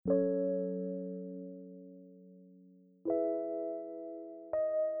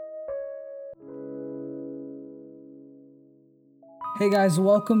Hey guys,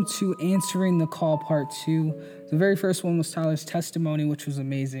 welcome to Answering the Call Part 2. The very first one was Tyler's testimony, which was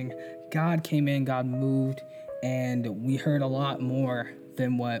amazing. God came in, God moved, and we heard a lot more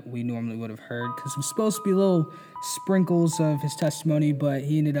than what we normally would have heard because it was supposed to be little sprinkles of his testimony, but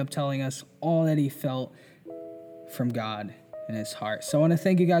he ended up telling us all that he felt from God in his heart. So I want to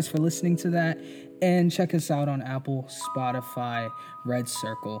thank you guys for listening to that, and check us out on Apple, Spotify, Red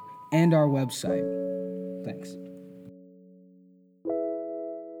Circle, and our website. Thanks.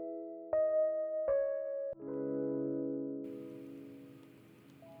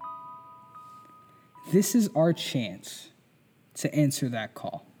 This is our chance to answer that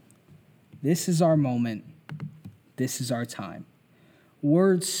call. This is our moment. This is our time.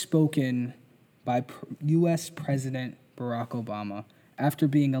 Words spoken by U.S. President Barack Obama after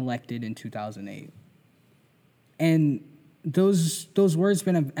being elected in 2008. And those words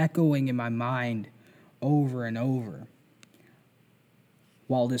been echoing in my mind over and over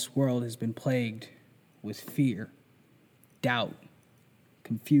while this world has been plagued with fear, doubt,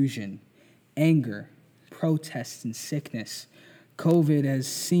 confusion, anger, protests, and sickness. COVID has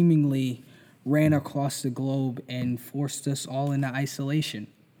seemingly ran across the globe and forced us all into isolation.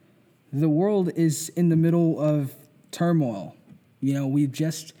 The world is in the middle of turmoil. We've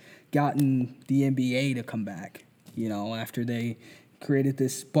just gotten the NBA to come back, after they created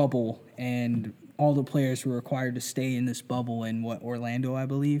this bubble and all the players were required to stay in this bubble in Orlando, I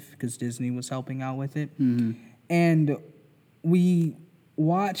believe, because Disney was helping out with it. Mm-hmm. And we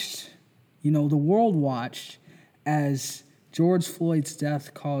watched, the world watched as George Floyd's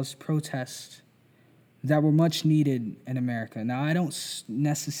death caused protests that were much needed in America. Now, I don't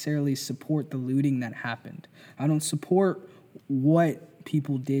necessarily support the looting that happened. I don't support what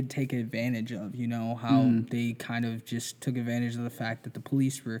people did take advantage of, how they kind of just took advantage of the fact that the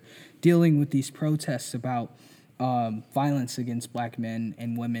police were dealing with these protests about violence against black men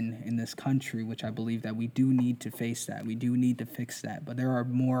and women in this country, which I believe that we do need to face that. We do need to fix that. But there are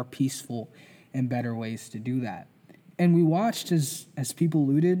more peaceful and better ways to do that. And we watched as people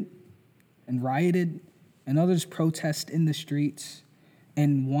looted and rioted and others protest in the streets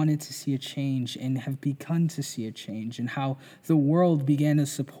and wanted to see a change and have begun to see a change, and how the world began to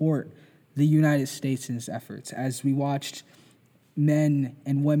support the United States in its efforts as we watched men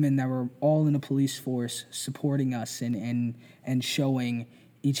and women that were all in the police force supporting us and showing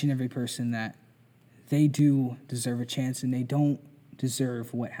each and every person that they do deserve a chance and they don't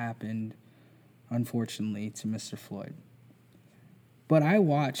deserve what happened, unfortunately, to Mr. Floyd. But I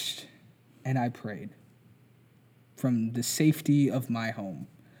watched and I prayed from the safety of my home.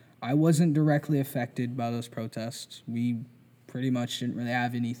 I wasn't directly affected by those protests. We pretty much didn't really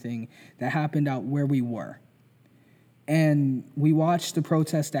have anything that happened out where we were. And we watched the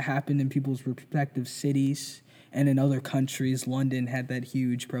protests that happened in people's respective cities and in other countries. London had that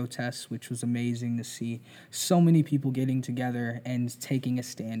huge protest, which was amazing to see so many people getting together and taking a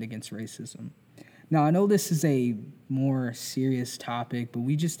stand against racism. Now, I know this is a more serious topic, but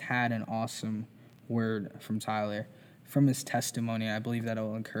we just had an awesome word from Tyler, from his testimony. I believe that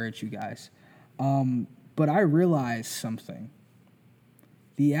will encourage you guys. But I realized something.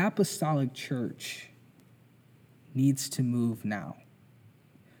 The Apostolic Church needs to move now.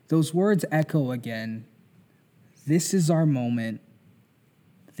 Those words echo again. This is our moment.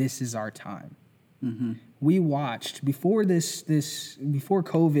 This is our time. Mm-hmm. We watched before before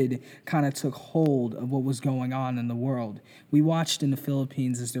COVID kind of took hold of what was going on in the world. We watched in the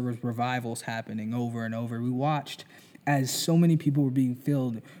Philippines as there was revivals happening over and over. We watched as so many people were being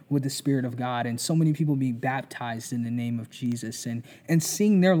filled with the Spirit of God and so many people being baptized in the name of Jesus and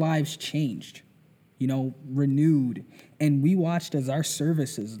seeing their lives changed, renewed. And we watched as our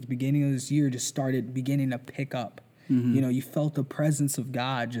services at the beginning of this year just started beginning to pick up. Mm-hmm. You felt the presence of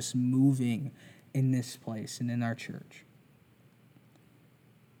God just moving in this place and in our church.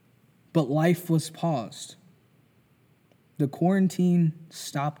 But life was paused. The quarantine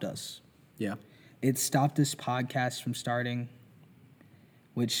stopped us. Yeah. It stopped this podcast from starting,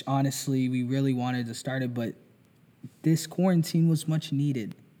 which honestly we really wanted to start it, but this quarantine was much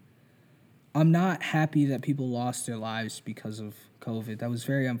needed. I'm not happy that people lost their lives because of COVID. That was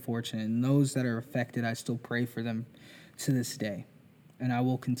very unfortunate. And those that are affected, I still pray for them to this day. And I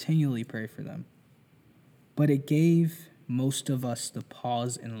will continually pray for them. But it gave most of us the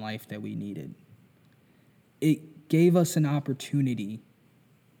pause in life that we needed. It gave us an opportunity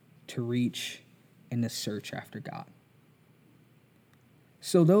to reach in the search after God.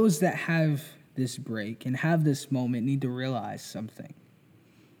 So those that have this break and have this moment need to realize something.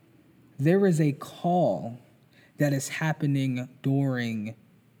 There is a call that is happening during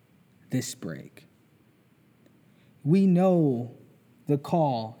this break. We know the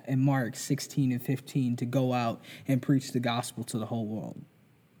call in Mark 16 and 15 to go out and preach the gospel to the whole world.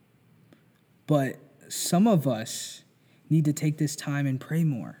 But some of us need to take this time and pray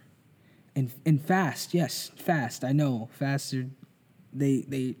more. And fast, yes, fast. I know, fasts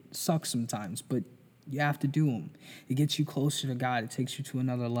they suck sometimes, but you have to do them. It gets you closer to God. It takes you to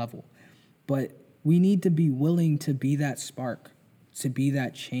another level. But we need to be willing to be that spark, to be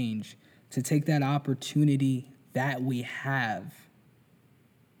that change, to take that opportunity that we have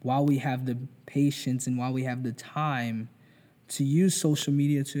while we have the patience and while we have the time to use social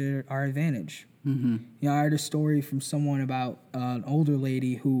media to our advantage. Mm-hmm. You know, I heard a story from someone about an older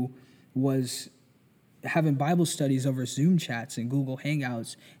lady who was having Bible studies over Zoom chats and Google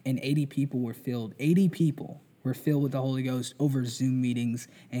Hangouts, and 80 people were filled. 80 people were filled with the Holy Ghost over Zoom meetings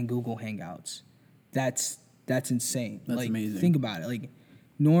and Google Hangouts. That's insane. That's amazing. Think about it. Like,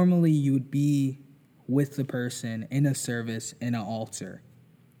 normally you would be with the person in a service, in an altar,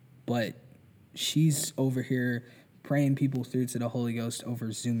 but she's over here praying people through to the Holy Ghost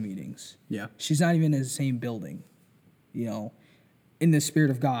over Zoom meetings. Yeah. She's not even in the same building. You know, in the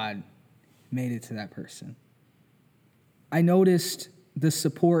Spirit of God, made it to that person. I noticed the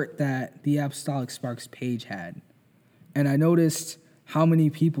support that the Apostolic Sparks page had, and I noticed how many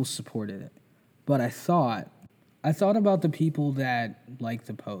people supported it. But I thought about the people that liked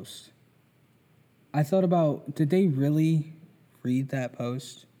the post. I thought about, did they really read that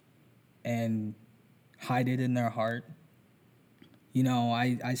post and hide it in their heart? You know,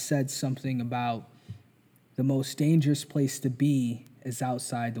 I said something about the most dangerous place to be is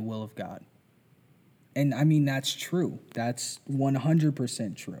outside the will of God. And I mean, that's true. That's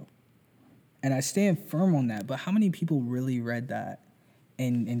 100% true. And I stand firm on that. But how many people really read that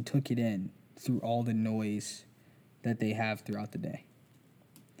and took it in through all the noise that they have throughout the day?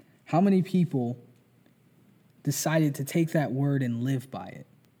 How many people decided to take that word and live by it?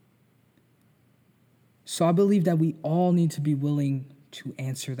 So I believe that we all need to be willing to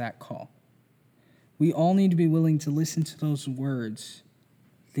answer that call. We all need to be willing to listen to those words.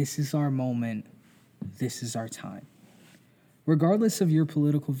 This is our moment. This is our time. Regardless of your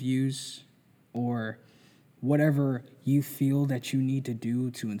political views or whatever you feel that you need to do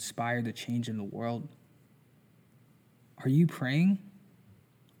to inspire the change in the world, are you praying?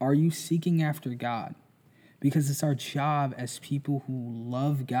 Are you seeking after God? Because it's our job as people who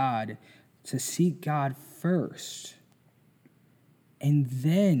love God to seek God first and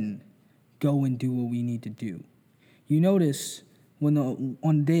then go and do what we need to do. You notice on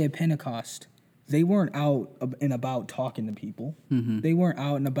the day of Pentecost, they weren't out and about talking to people. Mm-hmm. They weren't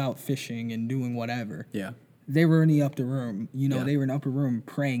out and about fishing and doing whatever. Yeah. They were in the upper room. You know, Yeah. They were in the upper room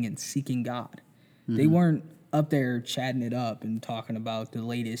praying and seeking God. Mm-hmm. They weren't up there chatting it up and talking about the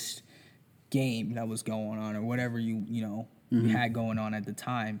latest game that was going on or whatever you had going on at the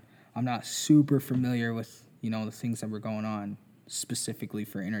time. I'm not super familiar with, the things that were going on specifically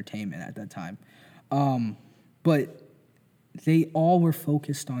for entertainment at that time. But they all were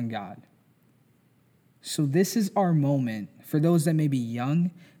focused on God. So this is our moment for those that may be young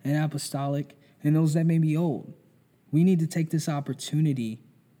and apostolic and those that may be old. We need to take this opportunity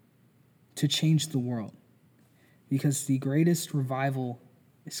to change the world because the greatest revival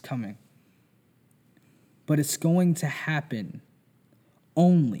is coming. But it's going to happen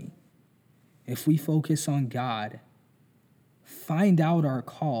only if we focus on God, find out our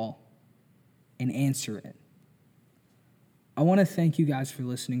call, and answer it. I want to thank you guys for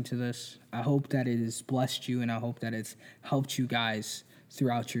listening to this. I hope that it has blessed you, and I hope that it's helped you guys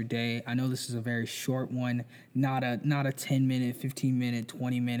throughout your day. I know this is a very short one, not a 10-minute, 15-minute,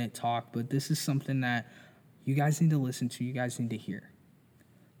 20-minute talk, but this is something that you guys need to listen to, you guys need to hear.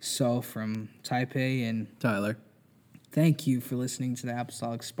 So from Taipei and Tyler, thank you for listening to the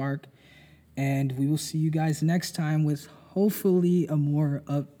Apostolic Spark, and we will see you guys next time with hopefully a more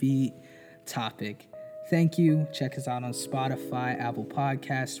upbeat topic. Thank you. Check us out on Spotify, Apple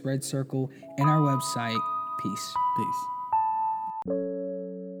Podcasts, Red Circle, and our website. Peace. Peace.